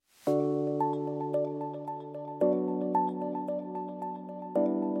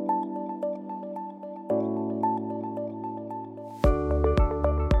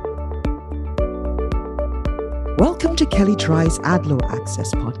Welcome to Kelly Try's Ad Law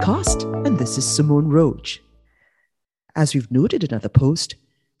Access podcast, and this is Simone Roach. As we've noted in another post,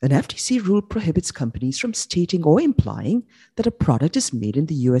 an FTC rule prohibits companies from stating or implying that a product is made in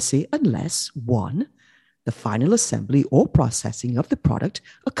the USA unless 1. The final assembly or processing of the product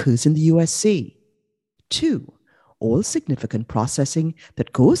occurs in the USA. 2. All significant processing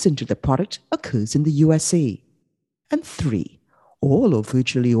that goes into the product occurs in the USA. And 3. All or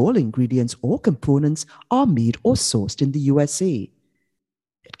virtually all ingredients or components are made or sourced in the USA.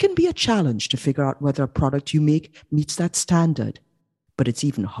 It can be a challenge to figure out whether a product you make meets that standard, but it's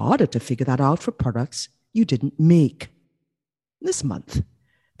even harder to figure that out for products you didn't make. This month,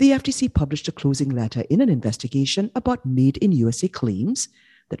 the FTC published a closing letter in an investigation about Made in USA claims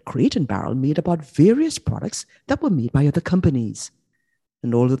that Crate & Barrel made about various products that were made by other companies.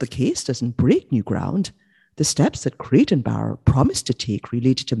 And although the case doesn't break new ground, the steps that Crate & Barrel promised to take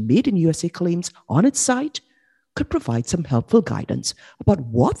related to Made in USA claims on its site could provide some helpful guidance about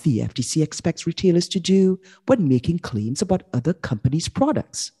what the FTC expects retailers to do when making claims about other companies'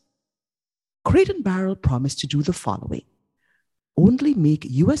 products. Crate & Barrel promised to do the following: only make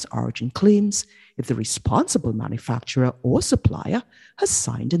U.S. origin claims if the responsible manufacturer or supplier has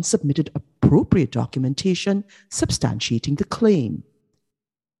signed and submitted appropriate documentation substantiating the claim.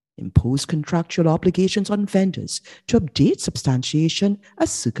 Impose contractual obligations on vendors to update substantiation as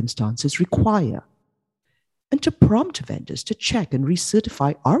circumstances require, and to prompt vendors to check and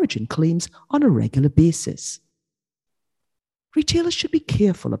recertify origin claims on a regular basis. Retailers should be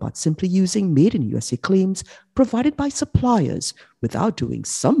careful about simply using Made in USA claims provided by suppliers without doing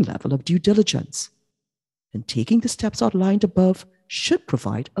some level of due diligence. And taking the steps outlined above should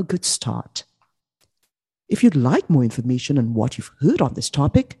provide a good start. If you'd like more information on what you've heard on this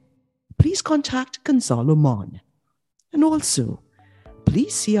topic, please contact Gonzalo Mon. And also,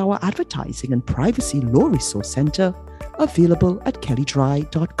 please see our Advertising and Privacy Law Resource Center available at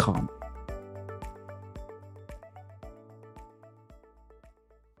kellytry.com.